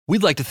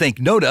We'd like to thank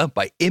Noda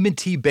by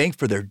M&T Bank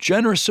for their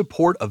generous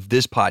support of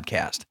this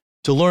podcast.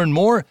 To learn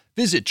more,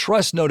 visit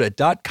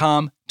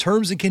trustnoda.com.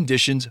 Terms and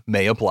conditions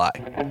may apply.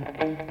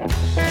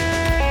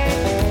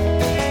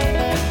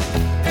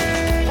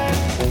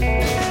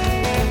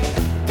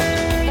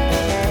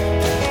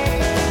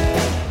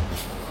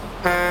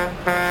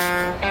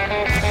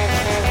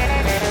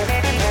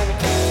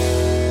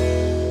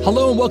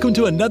 Hello and welcome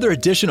to another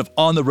edition of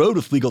On the Road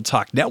with Legal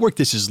Talk Network.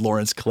 This is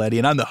Lawrence Colletti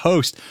and I'm the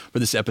host for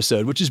this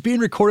episode, which is being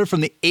recorded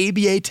from the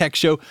ABA Tech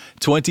Show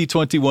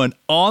 2021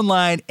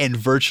 online and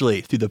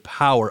virtually through the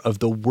power of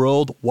the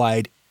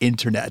worldwide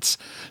internets.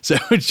 So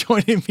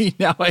joining me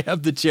now, I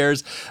have the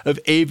chairs of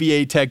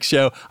ABA Tech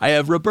Show. I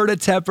have Roberta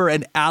Tepper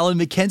and Alan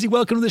McKenzie.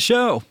 Welcome to the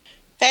show.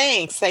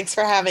 Thanks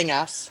for having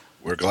us.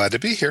 We're glad to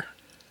be here.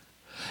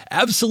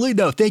 Absolutely.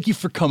 No, thank you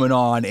for coming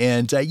on.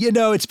 And,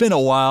 it's been a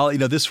while.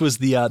 This was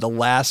the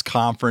last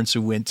conference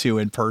we went to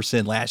in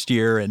person last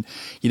year. And,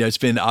 it's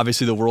been,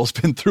 obviously the world's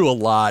been through a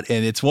lot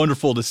and it's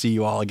wonderful to see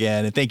you all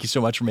again. And thank you so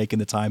much for making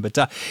the time. But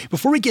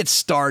before we get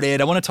started,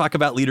 I want to talk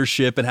about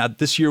leadership and how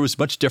this year was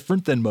much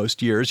different than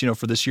most years,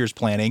 for this year's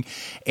planning.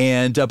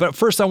 And, but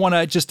first I want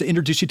to just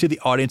introduce you to the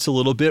audience a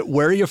little bit.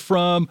 Where are you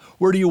from?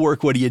 Where do you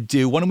work? What do you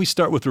do? Why don't we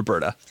start with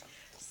Roberta?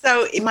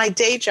 So my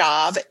day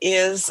job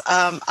is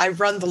I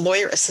run the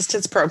lawyer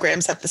assistance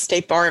programs at the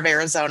State Bar of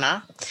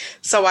Arizona.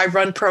 So I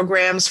run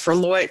programs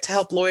to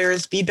help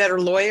lawyers be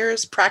better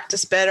lawyers,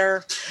 practice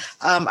better.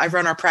 I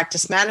run our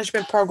practice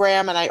management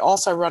program, and I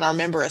also run our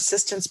member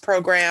assistance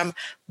program,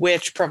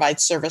 which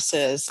provides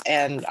services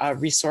and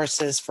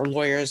resources for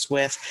lawyers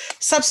with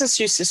substance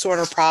use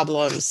disorder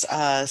problems,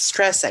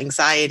 stress,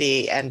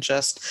 anxiety, and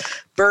just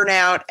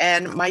burnout.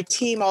 And my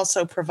team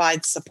also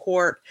provides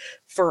support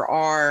for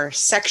our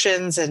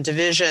sections and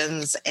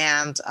divisions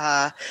and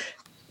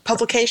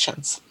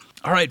publications.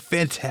 All right,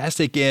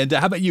 fantastic. And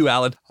how about you,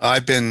 Alan?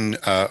 I've been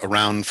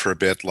around for a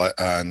bit,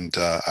 and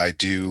I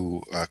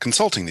do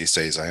consulting these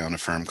days. I own a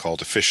firm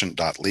called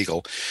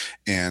Efficient.Legal,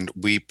 and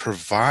we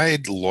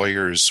provide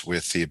lawyers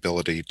with the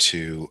ability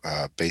to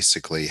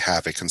basically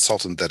have a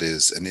consultant that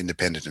is an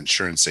independent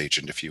insurance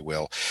agent, if you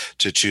will,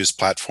 to choose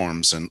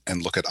platforms and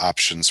look at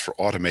options for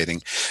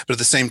automating. But at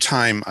the same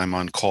time, I'm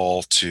on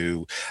call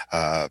to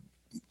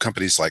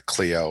companies like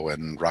Clio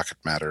and Rocket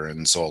Matter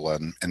and Zola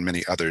and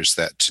many others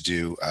that to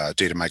do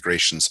data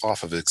migrations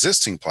off of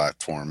existing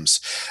platforms,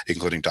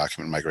 including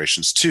document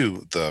migrations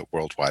to the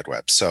World Wide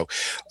Web. So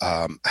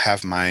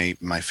have my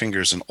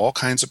fingers in all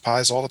kinds of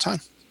pies all the time.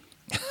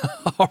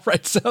 All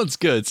right. Sounds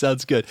good. So,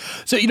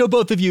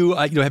 both of you,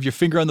 have your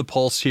finger on the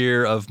pulse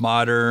here of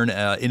modern,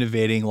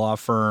 innovating law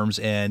firms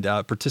and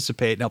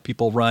participate and help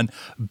people run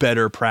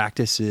better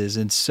practices.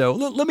 And so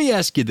let me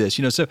ask you this,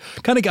 so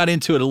kind of got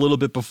into it a little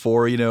bit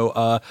before,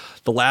 the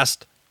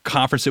last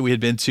conference that we had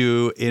been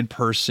to in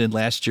person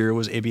last year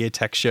was ABA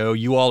Tech Show.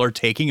 You all are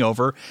taking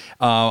over.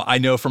 I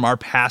know from our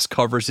past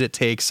covers, it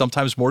takes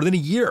sometimes more than a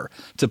year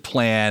to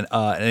plan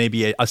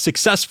a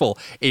successful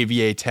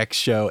ABA Tech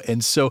Show.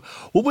 And so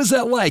what was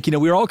that like? We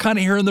were all kind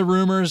of hearing the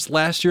rumors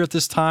last year at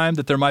this time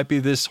that there might be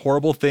this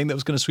horrible thing that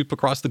was going to sweep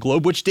across the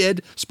globe, which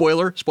did.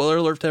 Spoiler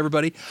alert to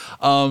everybody.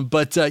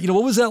 But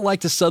what was that like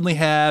to suddenly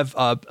have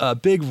a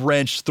big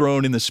wrench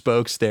thrown in the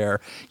spokes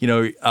there?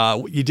 You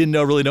didn't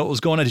really know what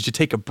was going on. Did you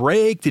take a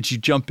break? Did you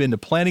jump into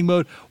planning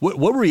mode? What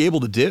were you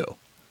able to do?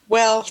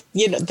 Well,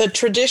 the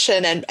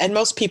tradition, and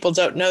most people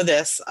don't know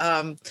this,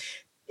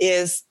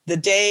 is the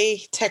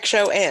day Tech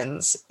Show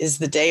ends is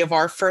the day of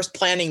our first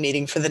planning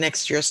meeting for the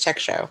next year's Tech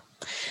Show.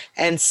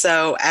 And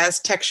so as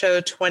Tech Show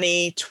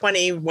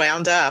 2020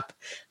 wound up,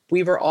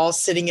 we were all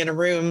sitting in a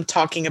room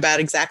talking about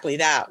exactly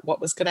that.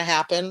 What was going to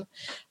happen?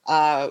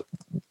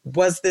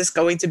 Was this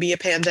going to be a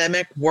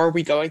pandemic? Were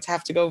we going to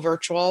have to go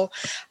virtual?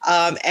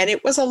 And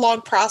it was a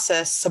long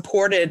process,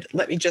 supported,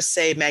 let me just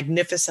say,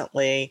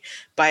 magnificently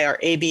by our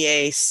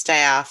ABA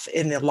staff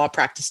in the law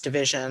practice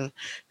division,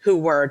 who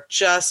were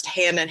just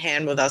hand in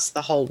hand with us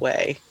the whole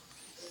way.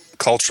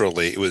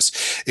 Culturally, it was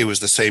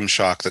the same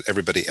shock that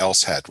everybody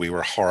else had. We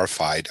were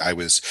horrified. I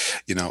was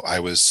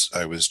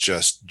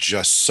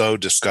just so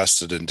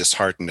disgusted and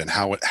disheartened. And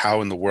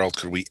how in the world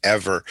could we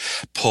ever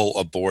pull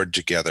a board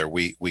together?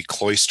 We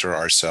cloister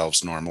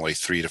ourselves normally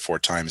 3 to 4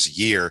 times a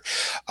year,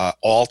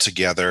 all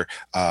together,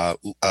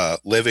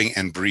 living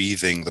and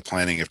breathing the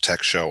planning of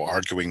Tech Show,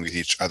 arguing with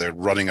each other,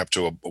 running up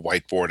to a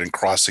whiteboard and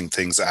crossing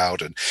things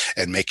out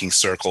and making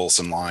circles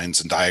and lines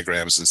and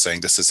diagrams and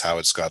saying this is how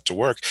it's got to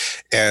work.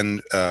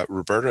 And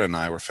Roberta and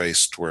I were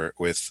faced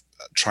with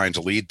trying to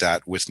lead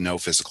that with no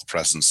physical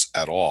presence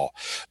at all.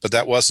 But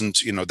that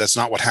wasn't, that's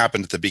not what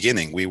happened at the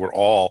beginning. We were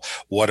all,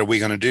 what are we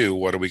going to do?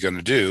 What are we going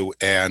to do?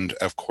 And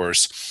of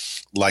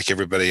course, like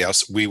everybody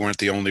else, we weren't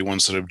the only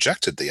ones that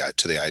objected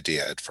to the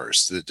idea at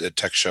first. The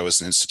Tech Show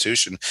is an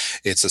institution.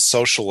 It's a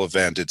social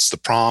event. It's the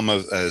prom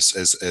of,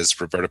 as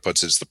Roberta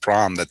puts it, it's the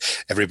prom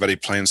that everybody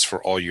plans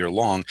for all year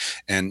long.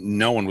 And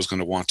no one was going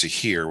to want to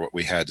hear what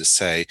we had to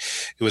say.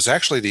 It was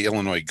actually the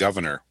Illinois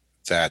governor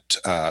that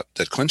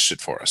clinched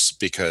it for us,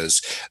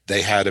 because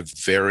they had a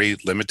very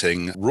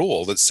limiting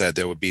rule that said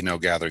there would be no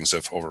gatherings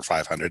of over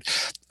 500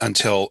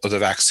 until the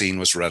vaccine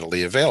was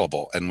readily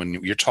available. And when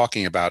you're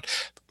talking about,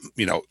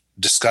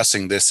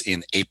 discussing this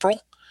in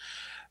April,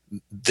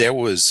 there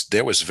was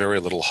very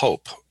little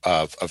hope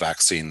of a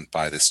vaccine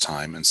by this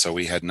time, and so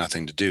we had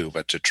nothing to do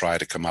but to try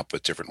to come up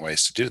with different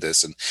ways to do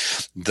this. And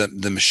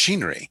the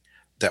machinery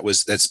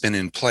that's been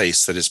in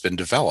place, that has been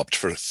developed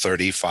for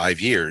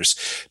 35 years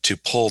to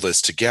pull this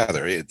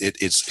together.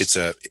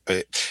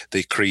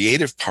 The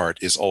creative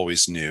part is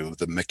always new.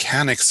 The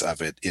mechanics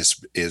of it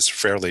is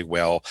fairly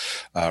well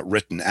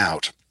written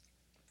out,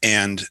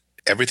 and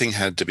everything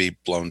had to be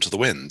blown to the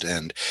wind.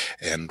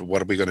 And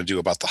what are we going to do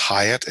about the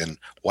Hyatt, and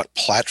what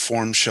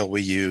platform shall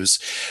we use?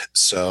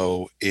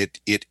 So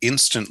it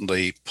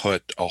instantly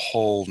put a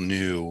whole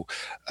new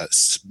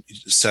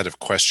set of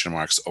question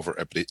marks over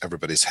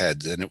everybody's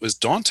head, and it was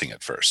daunting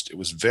at first. It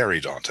was very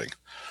daunting.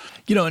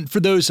 And for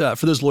those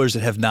lawyers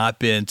that have not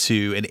been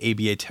to an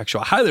ABA Tech Show,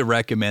 I highly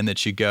recommend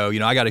that you go.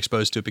 I got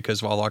exposed to it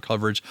because of all our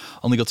coverage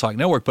on Legal Talk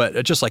Network.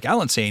 But just like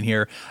Alan's saying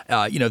here,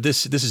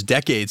 this is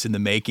decades in the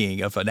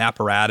making of an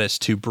apparatus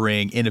to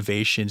bring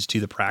innovations to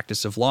the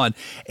practice of law.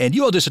 And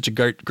you all do such a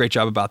great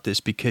job about this,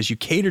 because you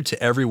cater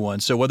to everyone.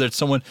 So whether it's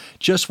someone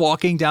just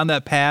walking down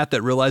that path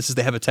that realizes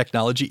they have a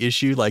technology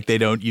issue, like they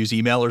don't use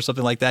email or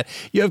something like that,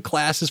 you have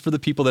classes for the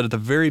people that are at the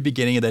very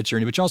beginning of that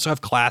journey. But you also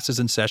have classes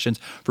and sessions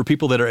for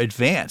people that are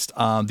advanced.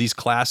 These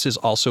classes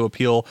also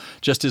appeal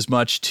just as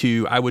much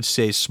to, I would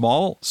say,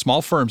 small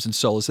firms and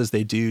solos as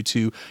they do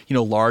to,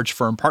 large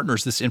firm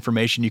partners. This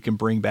information you can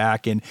bring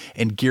back and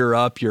gear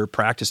up your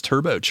practice,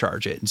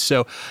 turbocharge it. And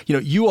so,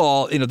 you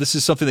all, this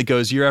is something that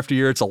goes year after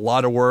year. It's a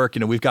lot of work.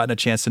 We've gotten a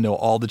chance to know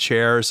all the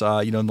chairs,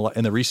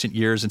 in the recent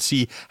years, and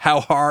see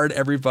how hard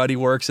everybody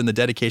works and the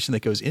dedication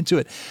that goes into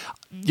it.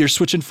 You're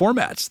switching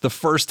formats. The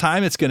first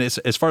time it's going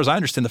to, as far as I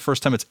understand, the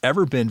first time it's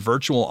ever been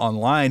virtual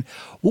online.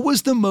 What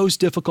was the most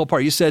difficult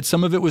part? You said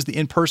some of it was the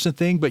in-person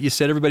thing, but you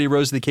said everybody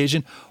rose to the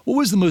occasion. What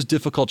was the most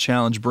difficult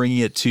challenge bringing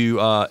it to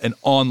an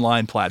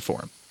online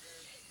platform?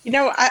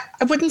 I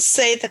wouldn't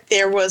say that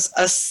there was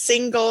a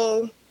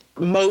single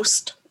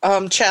most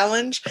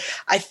challenge.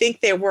 I think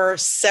there were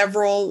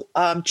several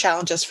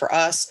challenges for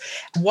us,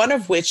 one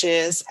of which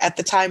is at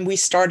the time we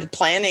started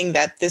planning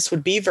that this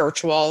would be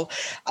virtual,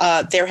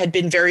 there had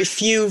been very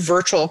few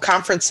virtual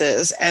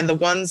conferences, and the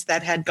ones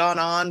that had gone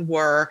on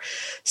were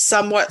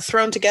somewhat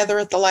thrown together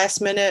at the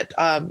last minute,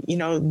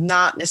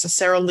 not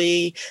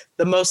necessarily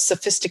the most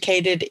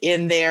sophisticated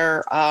in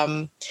their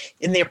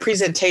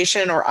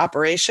presentation or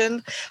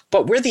operation.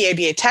 But we're the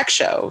ABA Tech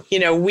Show.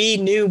 We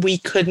knew we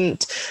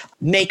couldn't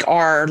make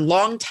our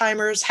long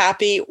timers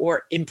happy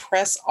or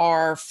impress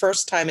our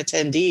first time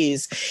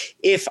attendees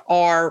if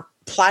our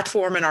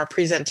platform and our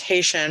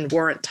presentation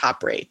weren't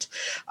top rate.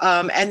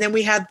 And then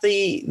we had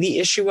the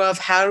issue of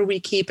how do we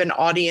keep an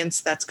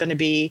audience that's going to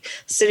be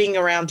sitting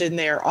around in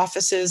their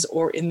offices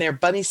or in their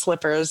bunny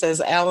slippers,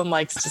 as Alan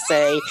likes to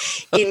say,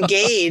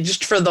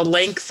 engaged for the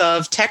length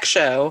of Tech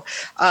Show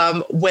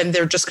when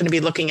they're just going to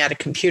be looking at a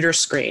computer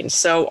screen.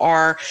 So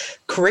our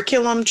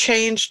curriculum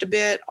changed a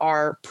bit,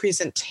 our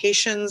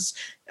presentations,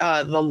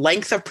 the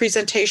length of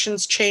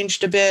presentations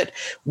changed a bit.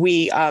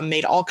 We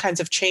made all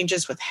kinds of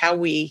changes with how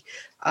we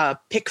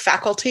pick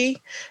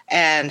faculty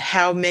and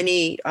how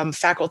many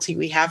faculty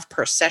we have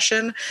per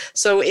session.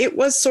 So it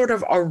was sort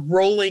of a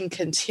rolling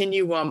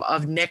continuum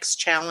of next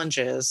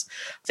challenges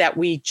that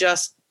we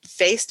just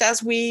faced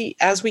as we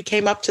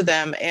came up to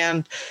them.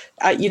 And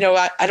I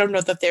don't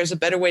know that there's a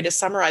better way to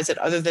summarize it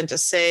other than to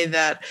say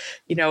that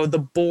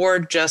the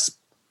board just,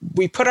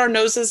 we put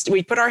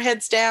our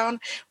heads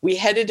down, we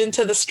headed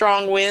into the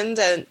strong wind,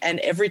 and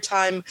every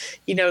time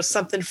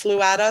something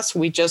flew at us,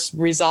 we just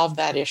resolved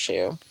that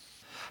issue.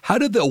 How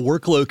did the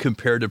workload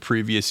compare to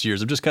previous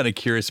years? I'm just kind of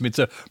curious. I mean, it's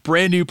a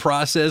brand new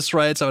process,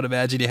 right? So I would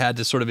imagine you had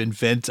to sort of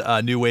invent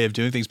a new way of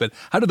doing things, but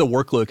how did the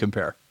workload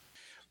compare?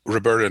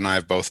 Roberta and I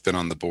have both been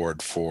on the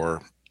board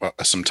for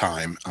some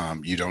time.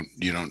 You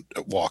don't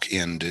walk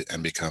in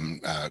and become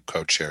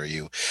co-chair.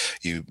 You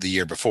the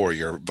year before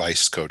you're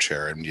vice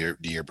co-chair, and the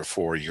year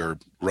before you're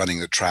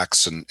running the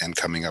tracks and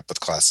coming up with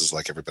classes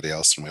like everybody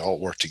else, and we all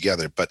work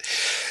together. But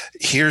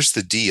here's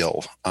the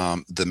deal.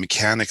 The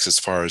mechanics as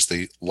far as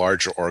the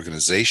larger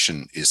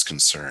organization is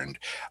concerned,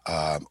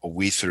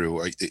 we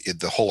threw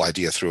the whole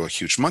idea through a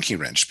huge monkey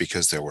wrench,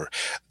 because there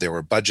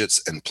were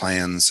budgets and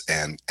plans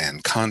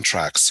and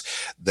contracts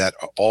that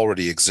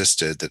already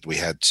existed that we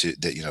had to,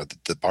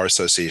 the Bar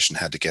Association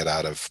had to get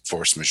out of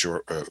force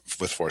majeure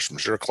with force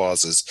majeure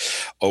clauses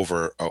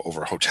over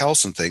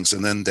hotels and things.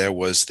 And then there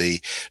was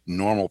the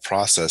normal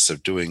process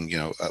of doing,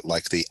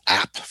 like the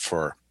app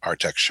for our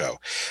Tech Show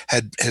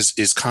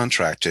is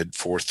contracted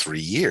for 3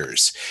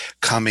 years,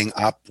 coming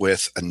up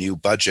with a new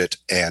budget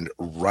and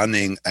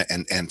running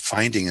and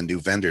finding a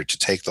new vendor to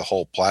take the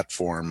whole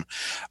platform,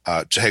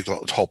 or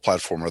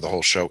the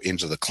whole show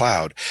into the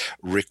cloud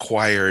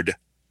required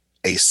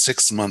a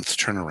 6-month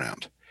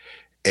turnaround.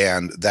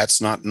 And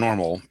that's not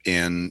normal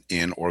in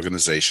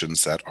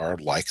organizations that are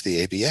like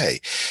the ABA.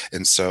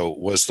 And so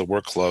was the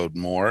workload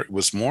more? It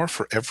was more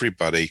for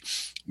everybody,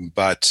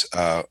 but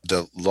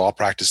the law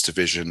practice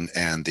division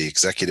and the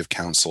executive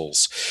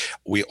councils,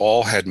 we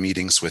all had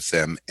meetings with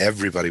them.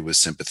 Everybody was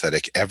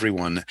sympathetic.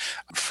 Everyone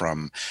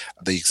from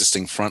the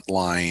existing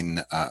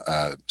frontline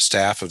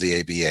staff of the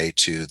ABA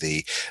to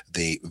the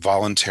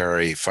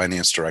voluntary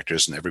finance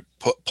directors and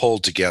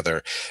pulled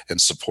together and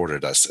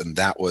supported us. And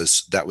that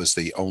was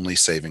the only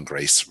saving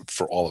grace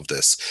for all of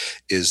this,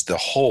 is the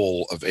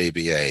whole of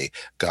ABA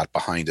got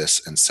behind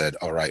us and said,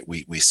 all right,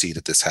 we see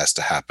that this has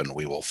to happen.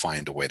 We will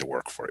find a way to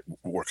work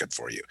it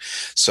for you.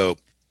 So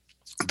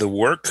the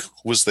work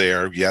was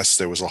there. Yes,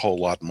 there was a whole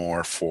lot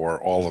more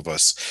for all of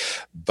us,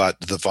 but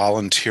the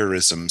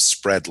volunteerism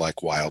spread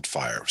like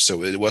wildfire.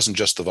 So it wasn't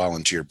just the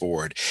volunteer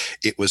board.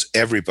 It was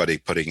everybody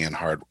putting in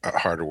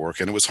harder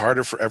work. And it was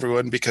harder for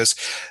everyone because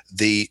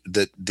the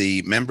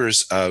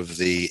members of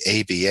the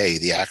ABA,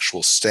 the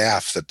actual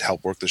staff that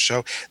help work the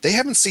show, they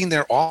haven't seen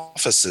their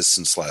offices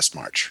since last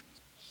March.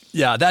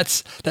 Yeah,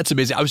 that's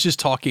amazing. I was just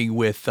talking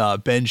with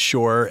Ben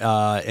Shore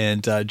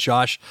and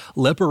Josh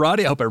Leparati.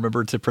 I hope I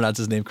remember to pronounce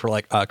his name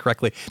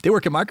correctly. They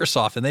work at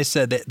Microsoft, and they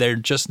said that they're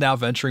just now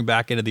venturing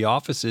back into the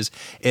offices.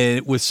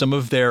 And with some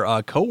of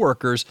their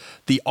coworkers,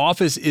 the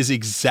office is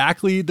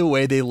exactly the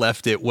way they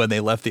left it when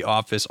they left the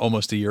office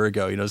almost a year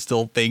ago.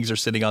 Still things are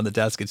sitting on the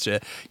desk. It's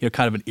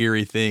kind of an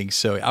eerie thing.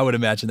 So I would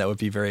imagine that would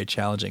be very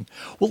challenging.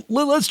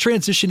 Well, let's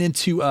transition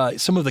into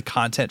some of the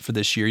content for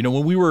this year.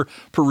 When we were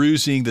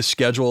perusing the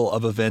schedule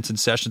of events and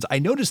sessions, I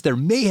noticed there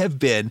may have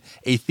been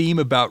a theme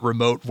about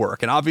remote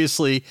work. And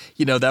obviously,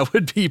 that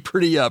would be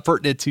pretty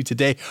pertinent to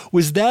today.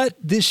 Was that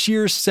this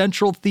year's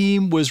central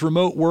theme, was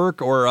remote work,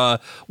 or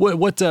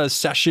what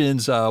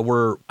sessions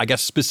were, I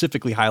guess,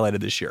 specifically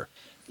highlighted this year?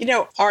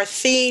 Our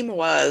theme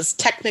was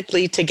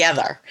technically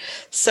together.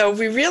 So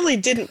we really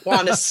didn't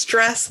want to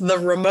stress the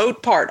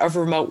remote part of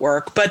remote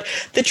work. But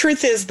the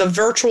truth is the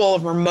virtual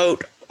and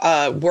remote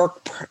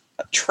work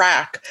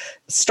track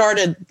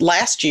started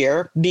last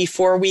year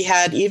before we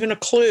had even a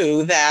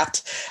clue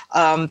that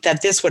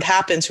this would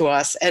happen to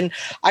us. And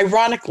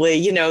ironically,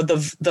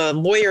 the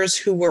lawyers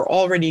who were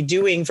already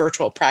doing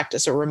virtual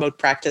practice or remote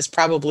practice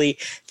probably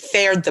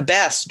fared the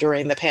best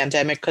during the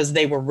pandemic because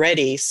they were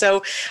ready.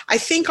 So I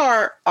think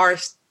our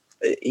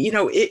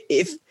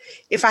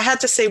if I had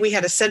to say we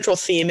had a central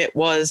theme, it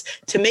was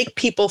to make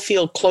people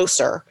feel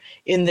closer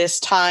in this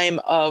time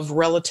of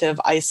relative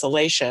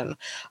isolation.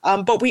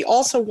 But we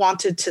also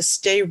wanted to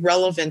stay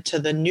relevant to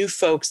the new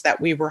folks that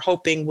we were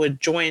hoping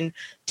would join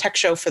Tech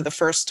Show for the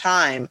first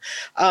time.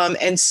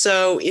 And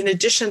so in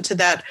addition to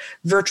that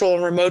virtual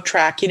and remote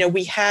track,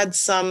 we had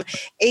some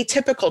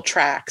atypical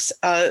tracks,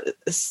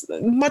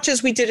 much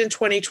as we did in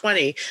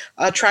 2020,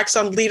 tracks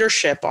on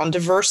leadership, on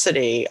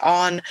diversity,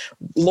 on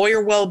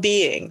lawyer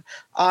well-being,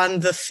 on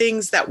the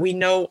things that we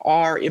know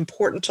are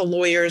important to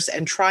lawyers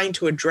and trying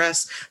to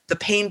address the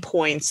pain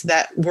points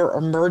that were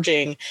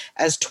emerging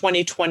as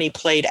 2020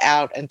 played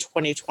out and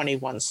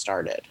 2021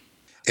 started.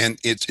 And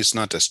it's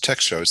not just Tech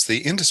Show, it's the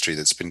industry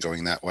that's been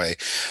going that way.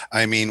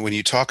 I mean, when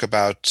you talk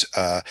about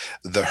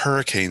the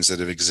hurricanes that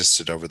have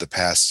existed over the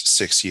past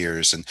 6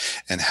 years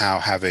and how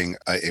having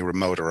a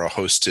remote or a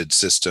hosted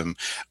system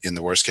in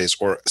the worst case,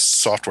 or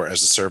software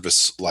as a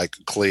service like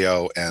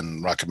Clio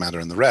and Rocket Matter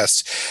and the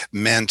rest,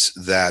 meant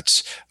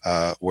that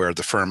where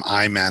the firm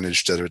I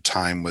managed at a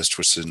time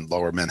was in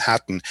Lower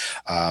Manhattan,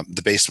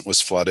 the basement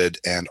was flooded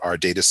and our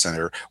data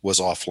center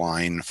was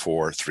offline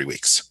for 3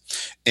 weeks.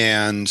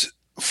 And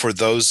for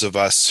those of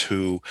us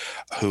who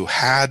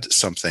had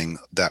something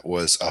that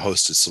was a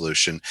hosted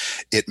solution,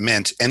 it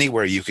meant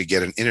anywhere you could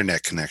get an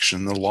internet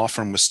connection, the law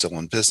firm was still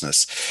in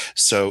business.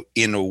 So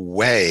in a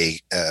way,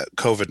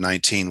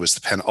 COVID-19 was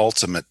the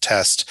penultimate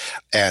test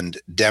and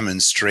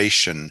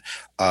demonstration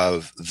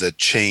of the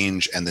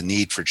change and the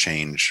need for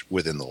change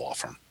within the law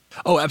firm.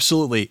 Oh,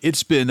 absolutely.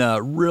 It's been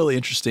really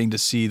interesting to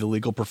see the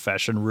legal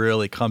profession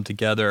really come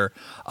together,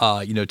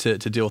 to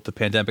deal with the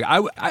pandemic.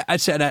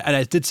 I'd say, and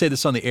I did say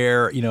this on the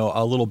air,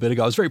 a little bit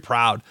ago, I was very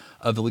proud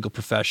of the legal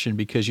profession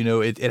because,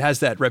 it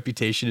has that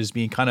reputation as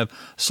being kind of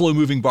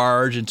slow-moving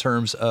barge in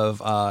terms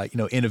of,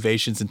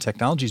 innovations and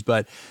technologies.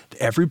 But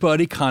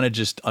everybody kind of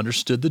just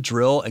understood the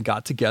drill and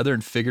got together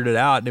and figured it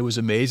out. And it was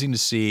amazing to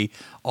see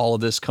all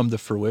of this come to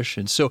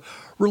fruition. So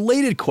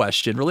related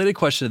question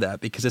to that,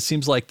 because it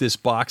seems like this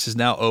box is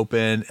now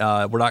open.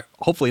 We're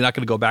hopefully not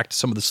going to go back to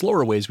some of the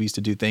slower ways we used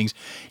to do things.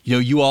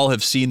 You all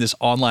have seen this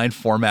online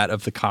format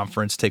of the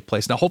conference take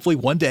place. Now, hopefully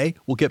one day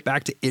we'll get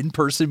back to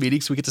in-person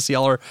meetings. We get to see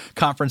all our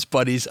conference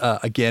buddies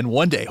again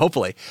one day,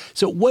 hopefully.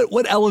 So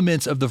what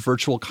elements of the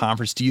virtual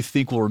conference do you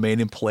think will remain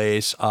in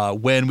place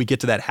when we get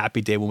to that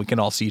happy day when we can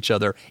all see each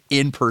other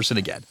in person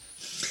again?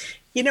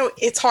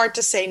 It's hard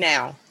to say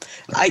now.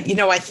 I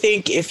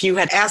think if you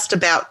had asked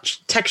about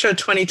Tech Show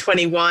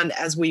 2021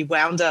 as we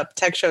wound up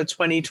Tech Show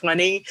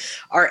 2020,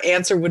 our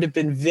answer would have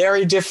been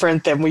very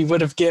different than we would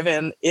have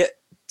given it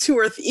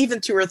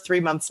even 2 or 3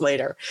 months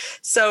later.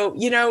 So,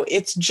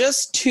 it's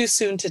just too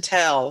soon to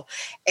tell.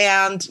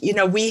 And,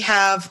 we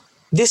have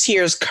this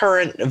year's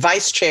current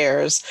vice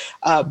chairs,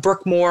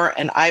 Brooke Moore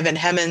and Ivan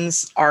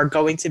Hemmons, are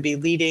going to be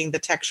leading the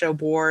Tech Show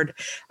board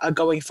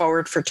going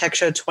forward for Tech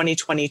Show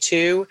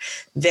 2022.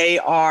 They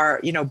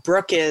are,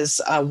 Brooke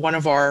is one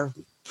of our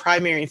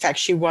primary. In fact,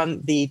 she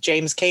won the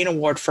James Cain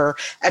Award for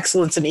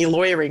Excellence in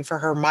E-Lawyering for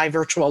her My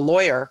Virtual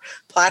Lawyer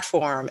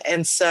platform.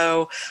 And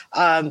so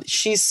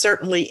she's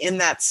certainly in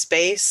that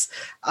space.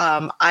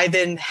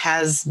 Ivan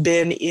has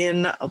been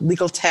in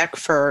legal tech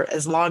for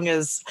as long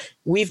as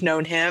we've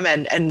known him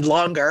and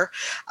longer.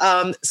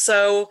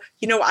 So,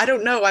 I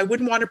don't know. I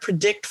wouldn't want to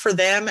predict for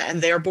them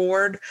and their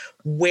board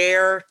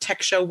where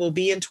Tech Show will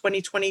be in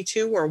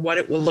 2022 or what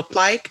it will look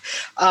like,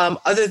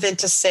 other than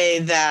to say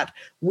that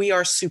we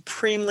are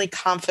supremely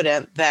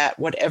confident that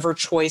whatever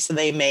choice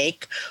they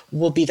make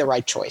will be the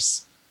right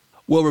choice.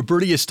 Well,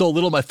 Roberta, you stole a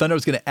little of my thunder. I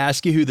was going to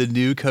ask you who the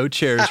new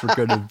co-chairs were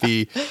going to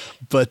be,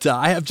 but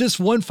I have just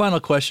one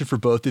final question for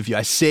both of you.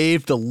 I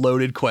saved a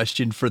loaded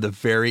question for the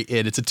very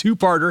end. It's a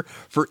two-parter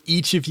for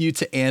each of you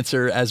to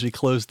answer as we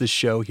close the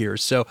show here.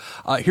 So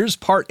here's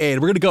part A,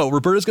 and we're going to go.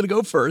 Roberta's going to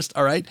go first,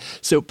 all right?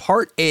 So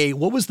part A,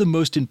 what was the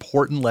most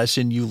important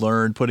lesson you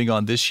learned putting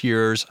on this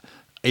year's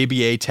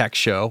ABA Tech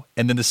Show?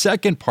 And then the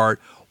second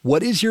part,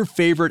 what is your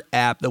favorite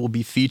app that will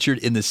be featured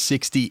in the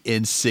 60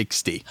 in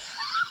 60?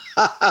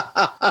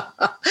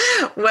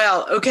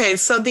 Well, okay.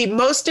 So the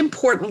most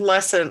important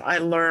lesson I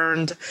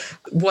learned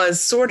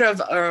was sort of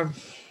a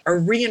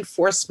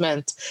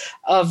reinforcement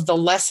of the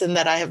lesson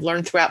that I have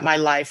learned throughout my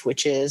life,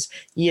 which is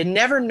you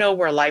never know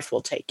where life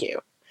will take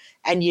you.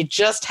 And you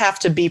just have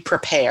to be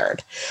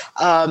prepared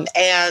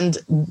and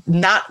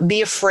not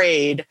be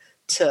afraid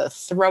to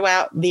throw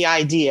out the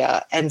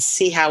idea and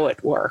see how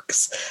it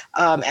works.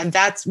 And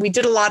we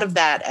did a lot of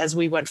that as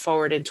we went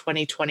forward in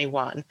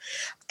 2021.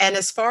 And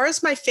as far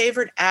as my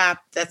favorite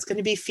app that's going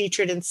to be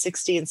featured in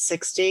 60 in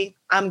 60,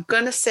 I'm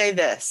going to say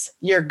this.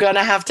 You're going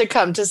to have to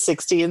come to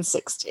 60 in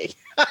 60.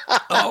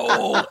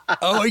 Oh,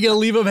 you're going to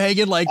leave them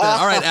hanging like that.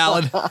 All right,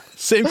 Alan,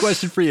 same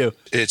question for you.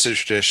 It's a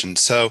tradition.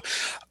 So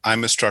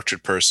I'm a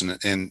structured person,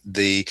 and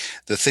the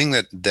thing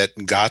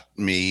that got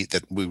me,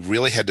 that we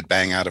really had to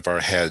bang out of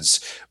our heads,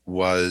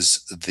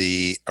 was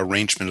the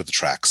arrangement of the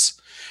tracks.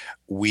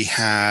 We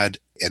had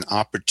an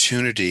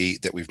opportunity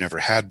that we've never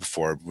had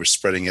before. We're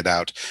spreading it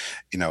out,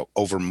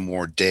 over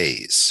more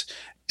days.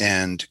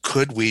 And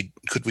could we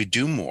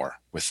do more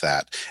with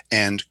that?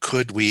 And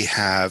could we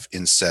have,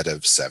 instead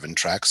of 7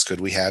 tracks,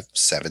 could we have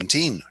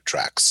 17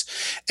 tracks?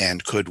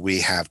 And could we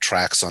have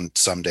tracks on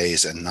some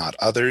days and not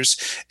others?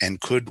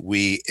 And could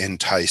we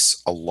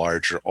entice a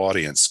larger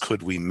audience?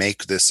 Could we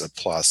make this a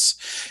plus?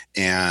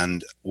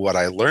 And what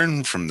I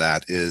learned from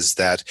that is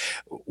that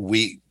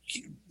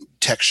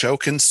Tech Show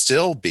can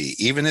still be,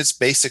 even its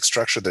basic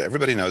structure that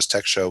everybody knows,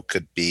 Tech Show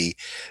could be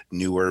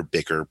newer,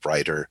 bigger,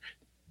 brighter,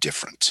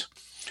 different.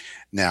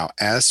 Now,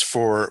 as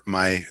for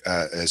my,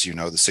 as you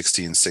know, the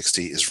 60 in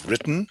 60 is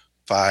written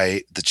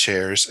by the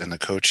chairs and the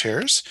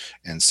co-chairs,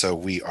 and so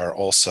we are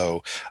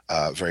also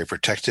very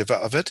protective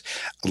of it.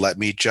 Let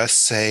me just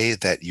say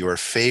that your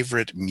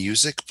favorite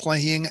music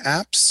playing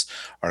apps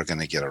are going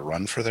to get a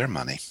run for their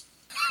money.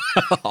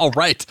 All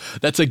right.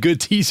 That's a good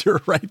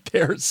teaser right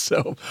there.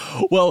 So,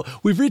 well,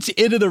 we've reached the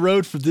end of the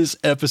road for this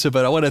episode,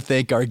 but I want to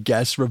thank our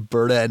guests,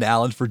 Roberta and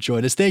Alan, for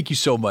joining us. Thank you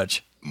so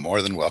much.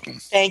 More than welcome.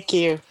 Thank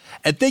you.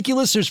 And thank you,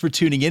 listeners, for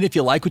tuning in. If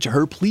you like what you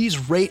heard,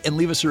 please rate and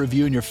leave us a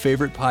review in your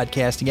favorite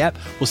podcasting app.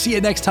 We'll see you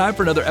next time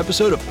for another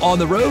episode of On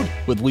the Road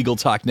with Legal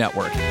Talk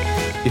Network.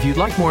 If you'd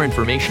like more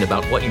information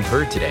about what you've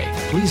heard today,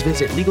 please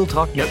visit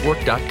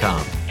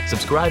LegalTalkNetwork.com.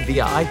 Subscribe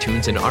via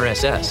iTunes and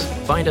RSS.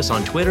 Find us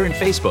on Twitter and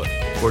Facebook,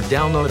 or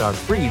download our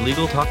free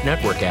Legal Talk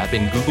Network app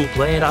in Google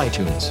Play and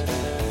iTunes.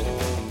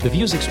 The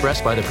views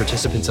expressed by the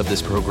participants of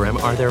this program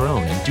are their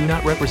own and do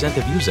not represent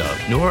the views of,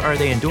 nor are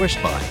they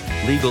endorsed by,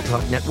 Legal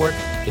Talk Network,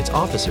 its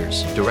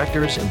officers,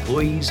 directors,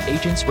 employees,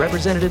 agents,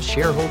 representatives,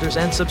 shareholders,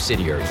 and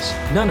subsidiaries.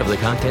 None of the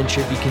content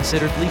should be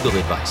considered legal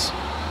advice.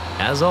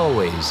 As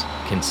always,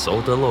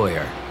 consult a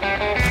lawyer.